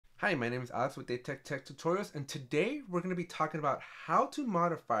Hi, my name is Alex with Tech Tutorials, and today we're going to be talking about how to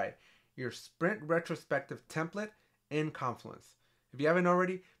modify your sprint retrospective template in Confluence. If you haven't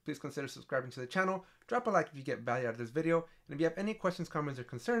already, please consider subscribing to the channel, drop a like if you get value out of this video, and if you have any questions, comments, or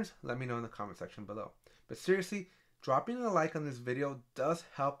concerns, let me know in the comment section below. But seriously, dropping a like on this video does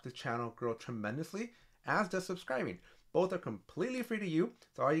help the channel grow tremendously, as does subscribing. Both are completely free to you,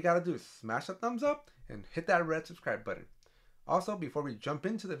 so all you gotta do is smash that thumbs up and hit that red subscribe button. Also, before we jump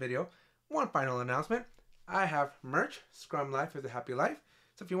into the video, one final announcement. I have merch. Scrum Life is a happy life.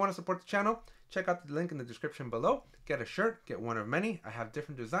 So if you want to support the channel, check out the link in the description below. Get a shirt, get one of many. I have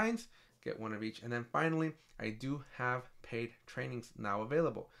different designs, get one of each. And then finally, I do have paid trainings now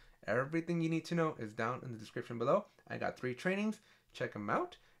available. Everything you need to know is down in the description below. I got 3 trainings. Check them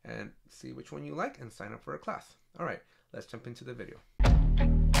out and see which one you like and sign up for a class. All right, let's jump into the video.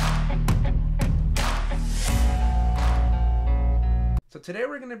 So today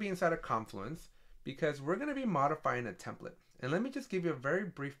we're going to be inside of Confluence because we're going to be modifying a template. And let me just give you a very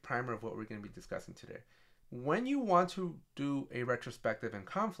brief primer of what we're going to be discussing today. When you want to do a retrospective in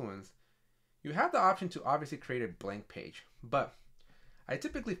Confluence, you have the option to obviously create a blank page. But I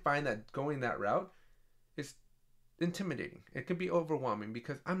typically find that going that route is intimidating. It can be overwhelming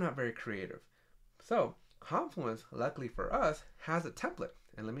because I'm not very creative. So Confluence, luckily for us, has a template.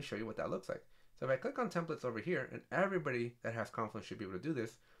 And let me show you what that looks like. So if I click on templates over here, and everybody that has Confluence should be able to do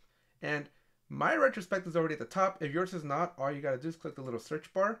this, and my retrospective is already at the top. If yours is not, all you got to do is click the little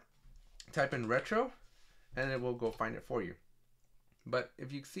search bar, type in retro, and it will go find it for you. But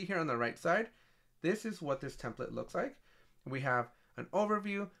if you see here on the right side, this is what this template looks like. We have an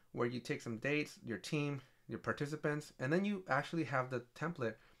overview where you take some dates, your team, your participants, and then you actually have the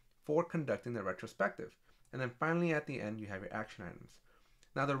template for conducting the retrospective. And then finally at the end, you have your action items.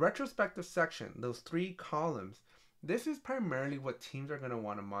 Now the retrospective section, those 3 columns, this is primarily what teams are going to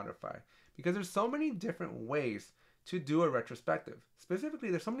want to modify because there's so many different ways to do a retrospective.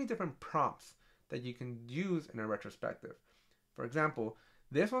 Specifically, there's so many different prompts that you can use in a retrospective. For example,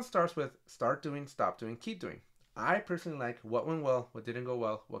 this one starts with start doing, stop doing, keep doing. I personally like what went well, what didn't go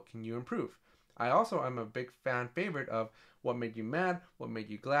well, what can you improve. I also am a big fan favorite of what made you mad, what made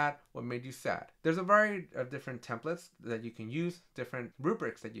you glad, what made you sad. There's a variety of different templates that you can use, different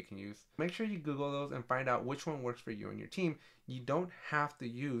rubrics that you can use. Make sure you Google those and find out which one works for you and your team. You don't have to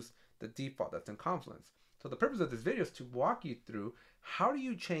use the default that's in Confluence. So the purpose of this video is to walk you through how do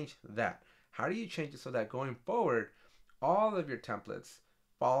you change that? How do you change it so that going forward, all of your templates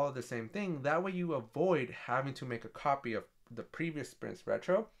follow the same thing? That way you avoid having to make a copy of the previous sprint's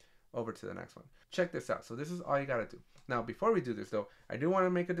retro over to the next one. Check this out. So this is all you got to do. Now, before we do this though, I do want to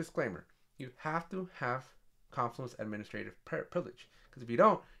make a disclaimer. You have to have Confluence administrative privilege because if you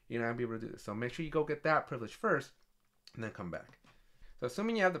don't, you're not going to be able to do this. So make sure you go get that privilege first and then come back. So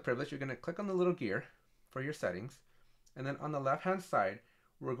assuming you have the privilege, you're going to click on the little gear for your settings. And then on the left hand side,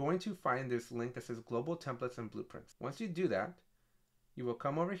 we're going to find this link that says Global Templates and Blueprints. Once you do that, you will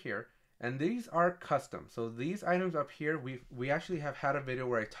come over here. And these are custom. So these items up here, we actually have had a video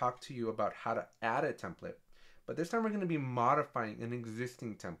where I talked to you about how to add a template. But this time we're going to be modifying an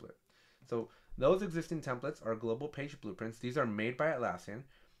existing template. So those existing templates are global page blueprints. These are made by Atlassian.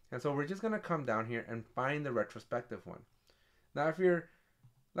 And so we're just going to come down here and find the retrospective one. Now if you're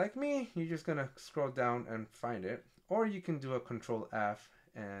like me, you're just going to scroll down and find it. Or you can do a Control F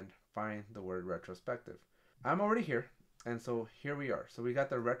and find the word retrospective. I'm already here. And so here we are. So we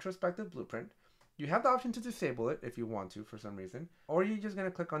got the retrospective blueprint. You have the option to disable it if you want to for some reason, or you're just going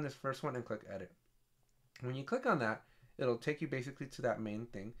to click on this first one and click edit. When you click on that, it'll take you basically to that main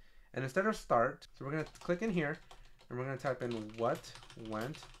thing. And instead of start, so we're going to click in here and we're going to type in what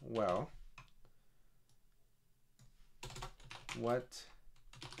went well, what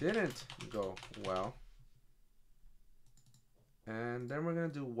didn't go well, and then we're going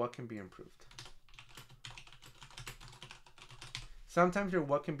to do what can be improved. Sometimes your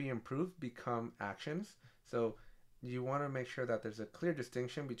what can be improved become actions. So you want to make sure that there's a clear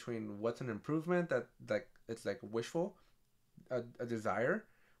distinction between what's an improvement that it's like wishful, a desire,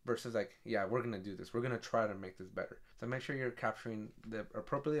 versus like, yeah, we're going to do this. We're going to try to make this better. So make sure you're capturing the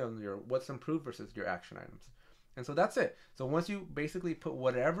appropriately on your what's improved versus your action items. And so that's it. So once you basically put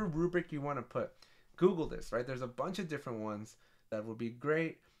whatever rubric you want to put, Google this, right? There's a bunch of different ones that will be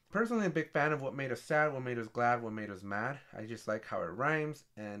great. Personally, a big fan of what made us sad, what made us glad, what made us mad. I just like how it rhymes.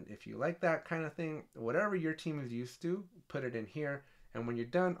 And if you like that kind of thing, whatever your team is used to, put it in here. And when you're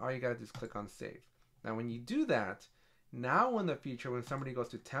done, all you got to do is click on save. Now, when you do that, now in the future, when somebody goes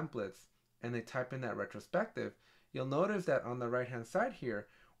to templates and they type in that retrospective, you'll notice that on the right-hand side here,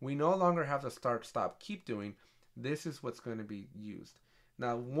 we no longer have the start, stop, keep doing. This is what's going to be used.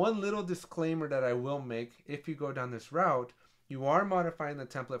 Now, one little disclaimer that I will make, if you go down this route, you are modifying the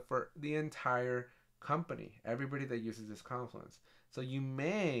template for the entire company, everybody that uses this Confluence. So you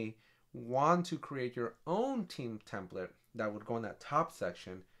may want to create your own team template that would go in that top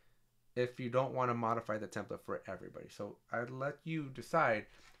section if you don't want to modify the template for everybody. So I'd let you decide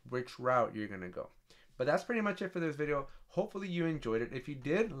which route you're going to go. But that's pretty much it for this video. Hopefully you enjoyed it. If you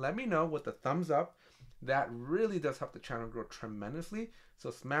did, let me know with a thumbs up. That really does help the channel grow tremendously. So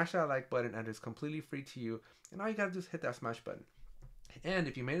smash that like button, and it's completely free to you. And all you gotta do is hit that smash button. And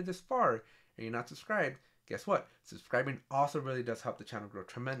if you made it this far and you're not subscribed, guess what? Subscribing also really does help the channel grow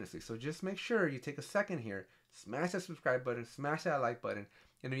tremendously. So just make sure you take a second here, smash that subscribe button, smash that like button.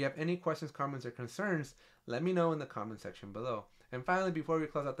 And if you have any questions, comments, or concerns, let me know in the comment section below. And finally, before we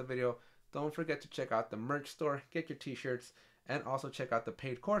close out the video, don't forget to check out the merch store, get your t-shirts, and also check out the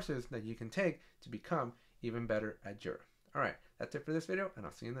paid courses that you can take to become even better at Jira. All right, that's it for this video, and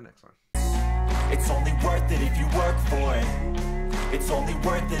I'll see you in the next one. It's only worth it if you work for it. It's only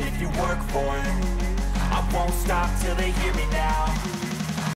worth it if you work for it. I won't stop till they hear me now.